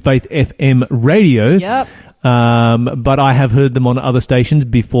listen to Faith FM radio. Yep. But I have heard them on other stations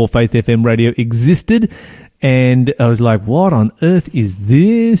before Faith FM radio existed. And I was like, what on earth is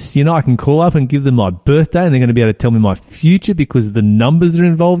this? I can call up and give them my birthday and they're going to be able to tell me my future because of the numbers that are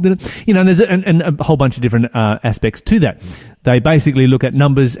involved in it. And there's a whole bunch of different aspects to that. They basically look at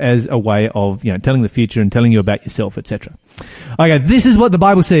numbers as a way of, telling the future and telling you about yourself, etc. Okay, this is what the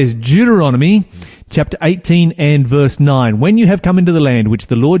Bible says. Deuteronomy chapter 18 and verse 9. When you have come into the land which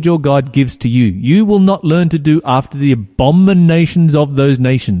the Lord your God gives to you, you will not learn to do after the abominations of those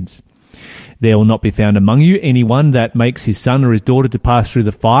nations. There will not be found among you anyone that makes his son or his daughter to pass through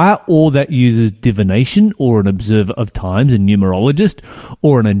the fire, or that uses divination, or an observer of times, a numerologist,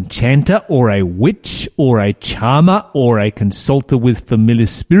 or an enchanter, or a witch, or a charmer, or a consulter with familiar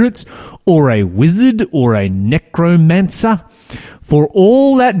spirits, or a wizard, or a necromancer. For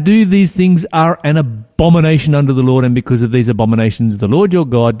all that do these things are an abomination unto the Lord, and because of these abominations the Lord your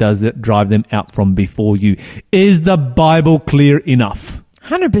God does drive them out from before you. Is the Bible clear enough?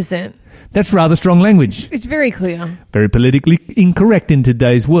 100%. That's rather strong language. It's very clear. Very politically incorrect in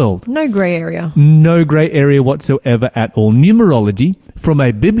today's world. No grey area. No grey area whatsoever at all. Numerology, from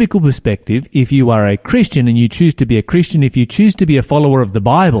a biblical perspective, if you are a Christian and you choose to be a Christian, if you choose to be a follower of the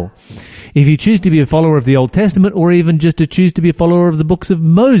Bible, if you choose to be a follower of the Old Testament, or even just to choose to be a follower of the books of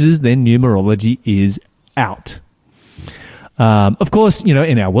Moses, then numerology is out. Of course,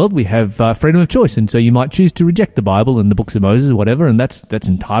 in our world we have freedom of choice, and so you might choose to reject the Bible and the books of Moses or whatever, and that's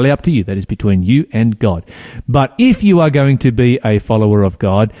entirely up to you. That is between you and God. But if you are going to be a follower of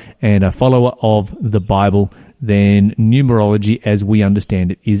God and a follower of the Bible, then numerology as we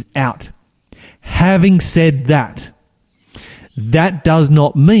understand it is out. Having said that, that does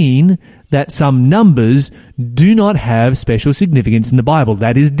not mean that some numbers do not have special significance in the Bible.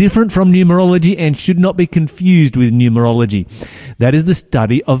 That is different from numerology and should not be confused with numerology. That is the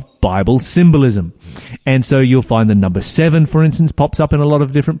study of Bible symbolism. And so you'll find the number 7, for instance, pops up in a lot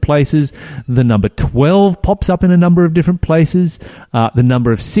of different places. The number 12 pops up in a number of different places. The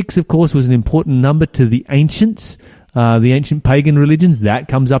number of 6, of course, was an important number to the ancients. The ancient pagan religions, that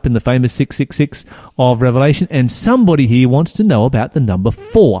comes up in the famous 666 of Revelation. And somebody here wants to know about the number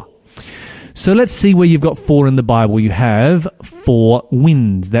 4. So let's see where you've got 4 in the Bible. You have 4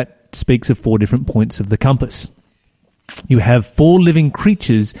 winds. That speaks of 4 different points of the compass. You have 4 living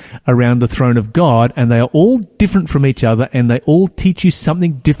creatures around the throne of God, and they are all different from each other, and they all teach you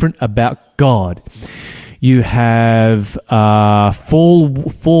something different about God. You have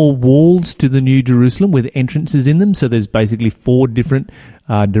four walls to the New Jerusalem with entrances in them. So there's basically 4 different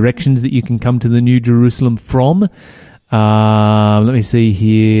directions that you can come to the New Jerusalem from. Let me see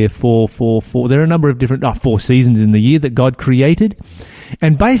here. 4. There are a number of different 4 seasons in the year that God created,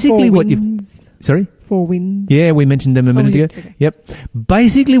 and basically what you've 4 winds. Yeah, we mentioned them a minute ago. Okay. Yep.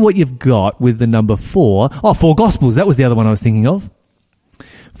 Basically, what you've got with the number 4. 4 Gospels. That was the other one I was thinking of.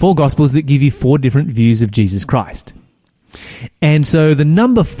 4 Gospels that give you 4 different views of Jesus Christ. And so the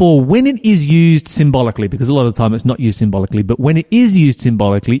number 4, when it is used symbolically, because a lot of the time it's not used symbolically, but when it is used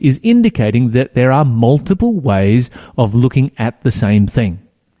symbolically, is indicating that there are multiple ways of looking at the same thing.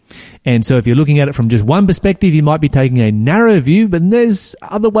 And so if you're looking at it from just one perspective, you might be taking a narrow view, but there's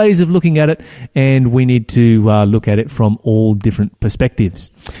other ways of looking at it, and we need to look at it from all different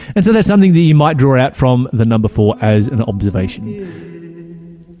perspectives. And so that's something that you might draw out from the number 4 as an observation.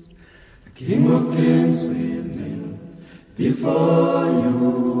 King of Kings, we kneel before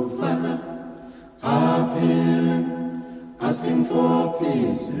you, Father, appealing, asking for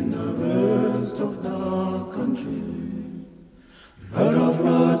peace in the rest of the country. Lord of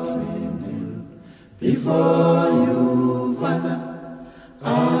Lords, we kneel before you, Father,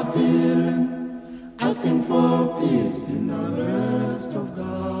 appealing, asking for peace in the rest of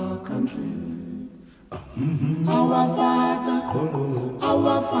the country. Our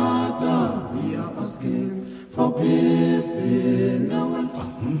Father, we are asking for peace in the world.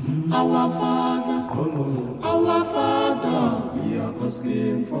 Our Father, we are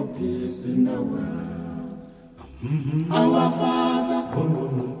asking for peace in the world. Our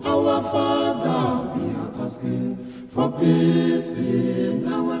Father, we are asking for peace in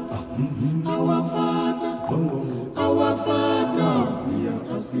the world. Our Father, we are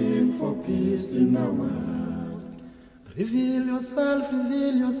asking for peace in the world. Reveal yourself,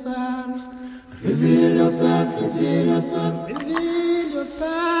 reveal yourself. Reveal yourself, reveal yourself. Reveal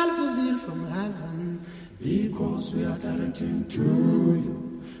yourself, reveal from heaven. Because we are directing to you,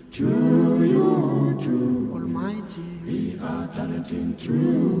 Almighty. We are directing to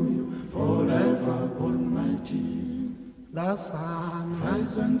you, forever, Almighty. The sun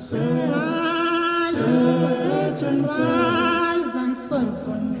rise and set, rise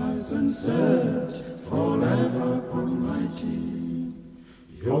and set, forever, Almighty.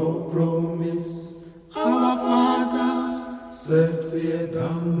 Your promise, our Father, set fear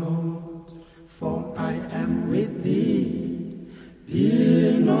down, Lord, for I am with thee.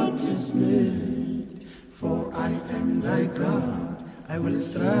 Be not dismayed, for I am thy God. I will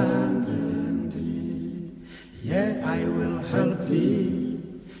strengthen thee. Yea, I will help thee.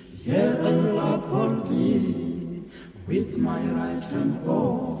 Yea, I will uphold thee with my right hand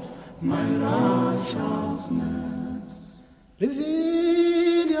of my righteousness.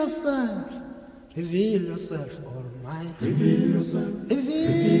 Reveal yourself, Almighty. Reveal yourself,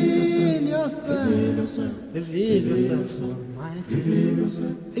 Almighty.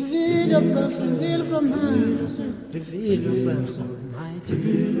 Reveal yourself, reveal from heaven. Reveal yourself, Almighty.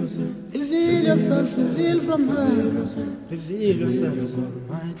 Reveal yourself, reveal from heaven. Reveal yourself,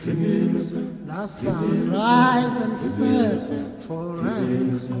 Almighty. The sun rise and set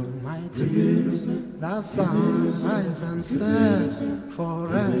forever, Almighty. The sun rise and set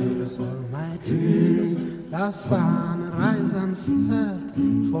forever, Almighty. The sun rise and set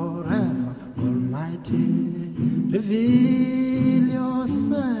forever, Almighty. Reveal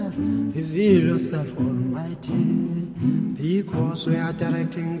yourself, Almighty. Because we are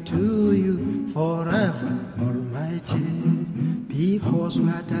directing to you forever, Almighty. Because we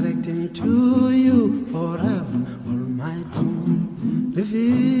are directing to you forever, Almighty.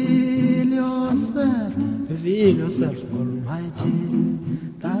 Reveal yourself, Almighty.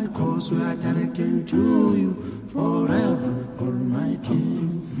 Because we are directing to you forever, Almighty.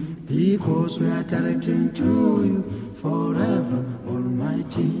 Because we are directing to you forever,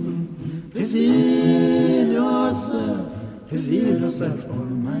 Almighty. Reveal yourself,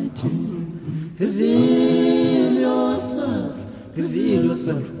 Almighty. Reveal yourself,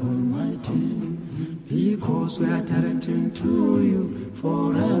 Almighty. Because we are directing to you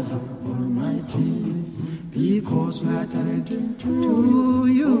forever, Almighty. Because we are directing to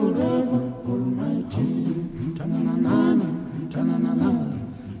you forever, Almighty. Ta-na-na-na-na, ta-na-na-na-na,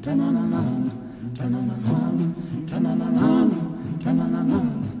 ta-na-na-na-na, ta-na-na-na-na, ta-na-na-na-na, ta-na-na-na-na,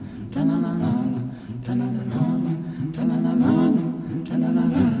 ta-na-na-na-na, ta-na-na-na-na, ta-na-na-na-na,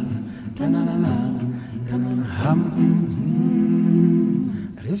 ta-na-na-na-na, ta-na-na-na-na, ta-na-na-na-na.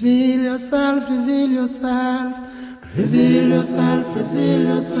 Reveal yourself, reveal yourself, reveal yourself, reveal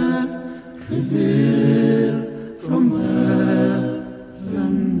yourself, reveal from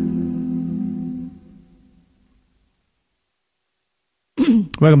heaven.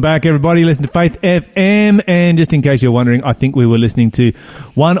 Welcome back, everybody. Listen to Faith FM. And just in case you're wondering, I think we were listening to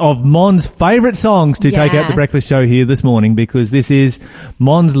one of Mon's favourite songs to take out the breakfast show here this morning, because this is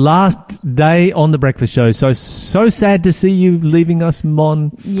Mon's last day on the breakfast show. So sad to see you leaving us,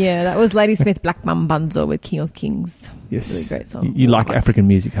 Mon. Yeah, that was Ladysmith Black Mambanzo with King of Kings. Yes. Really great song. You like African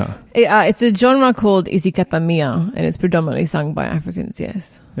music, huh? It's a genre called Izikatamia, and it's predominantly sung by Africans,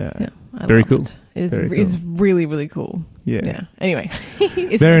 yes. Yeah. I Very love cool. It Very is really, really cool. Yeah. Anyway.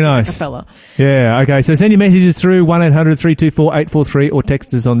 It's very nice. Acapella. Yeah. Okay. So send your messages through 1-800-324-843 or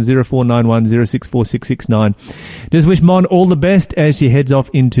text us on 0491 064669. Just wish Mon all the best as she heads off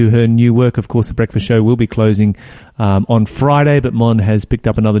into her new work. Of course, the breakfast show will be closing on Friday, but Mon has picked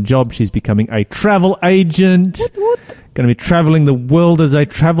up another job. She's becoming a travel agent. Going to be traveling the world as a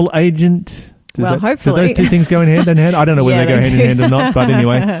travel agent. Hopefully. Do those two things go hand in hand? I don't know whether they go hand in hand or not, but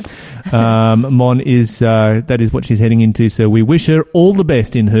anyway, Mon is, that is what she's heading into. So we wish her all the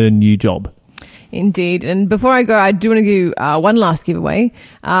best in her new job. Indeed. And before I go, I do want to do one last giveaway.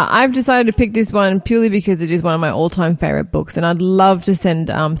 I've decided to pick this one purely because it is one of my all-time favorite books, and I'd love to send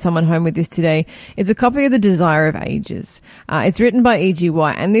someone home with this today. It's a copy of The Desire of Ages. It's written by E.G.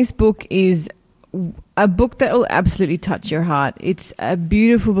 White, and this book is a book that will absolutely touch your heart. It's a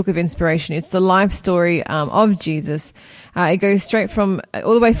beautiful book of inspiration. It's the life story of Jesus. It goes straight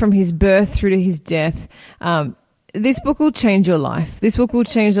all the way from his birth through to his death. This book will change your life. This book will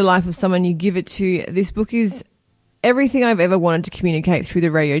change the life of someone you give it to. This book is everything I've ever wanted to communicate through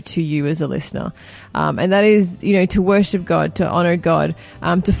the radio to you as a listener. And that is, to worship God, to honor God,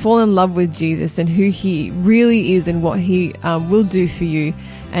 to fall in love with Jesus and who he really is and what he will do for you.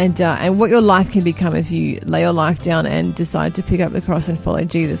 And what your life can become if you lay your life down and decide to pick up the cross and follow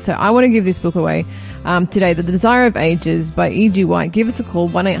Jesus. So I want to give this book away today, The Desire of Ages by E.G. White. Give us a call,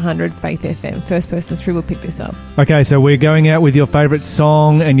 1-800-FAITH-FM. First person through will pick this up. Okay, so we're going out with your favourite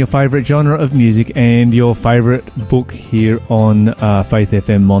song and your favourite genre of music and your favourite book here on Faith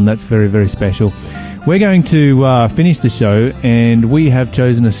FM, Mon. That's very, very special. We're going to finish the show, and we have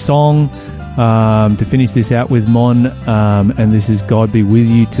chosen a song to finish this out with, Mon, and this is God Be With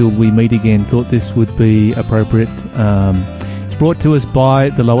You Till We Meet Again. Thought this would be appropriate. It's brought to us by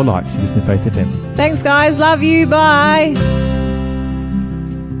The Lower Lights. You listen to Faith FM. Thanks, guys. Love you. Bye.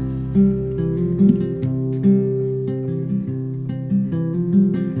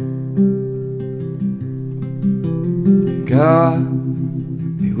 God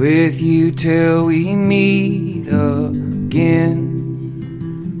be with you till we meet again.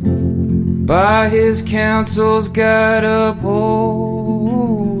 By his counsels, God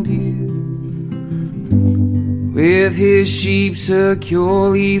uphold you. With his sheep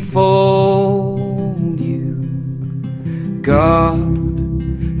securely fold you. God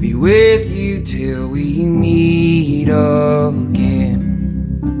be with you till we meet again.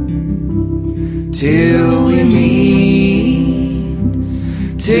 Till we meet,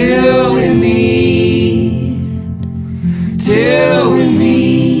 till we meet, till we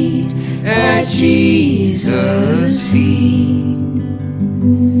meet at Jesus' feet.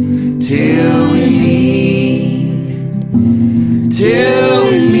 Till we meet,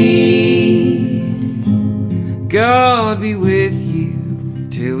 till we meet. God be with you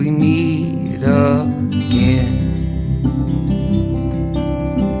till we meet again.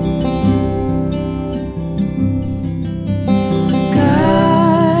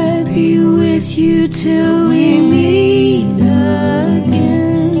 God be with you till we meet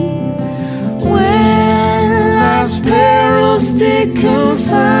again. When life's perils thick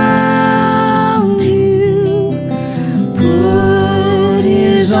confound you, put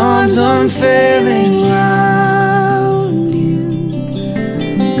his arms unfailing round you.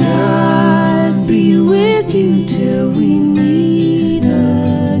 God be with you till we meet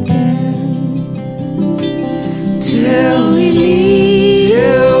again. Till we meet,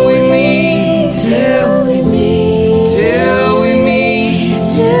 Till we meet, till we meet, till we meet,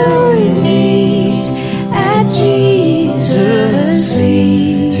 till we meet at Jesus'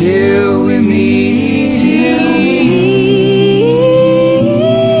 feet. till we meet, Till we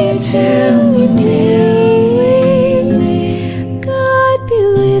meet, till we meet. God be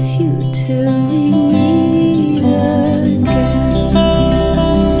with you till we meet again.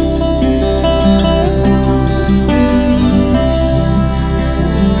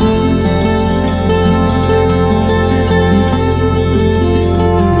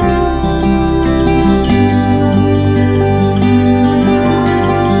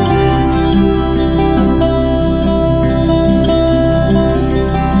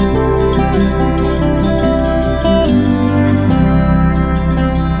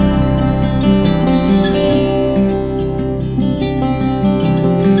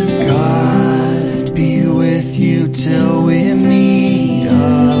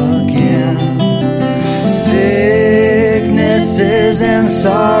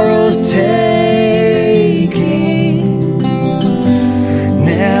 sorrows taking,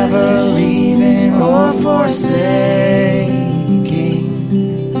 never leaving or forsaking.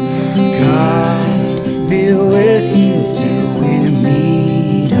 God be with you till we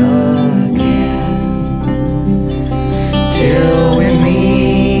meet again. Till we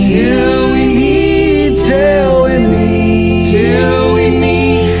meet, till we meet, till we meet, till we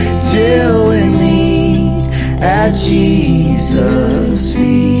meet, till we meet at Jesus'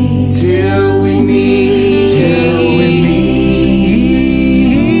 feet. Till we meet, till we meet,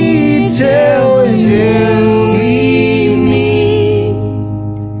 till we meet.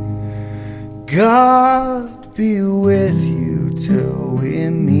 God be with you till we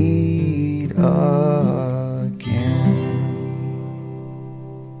meet again.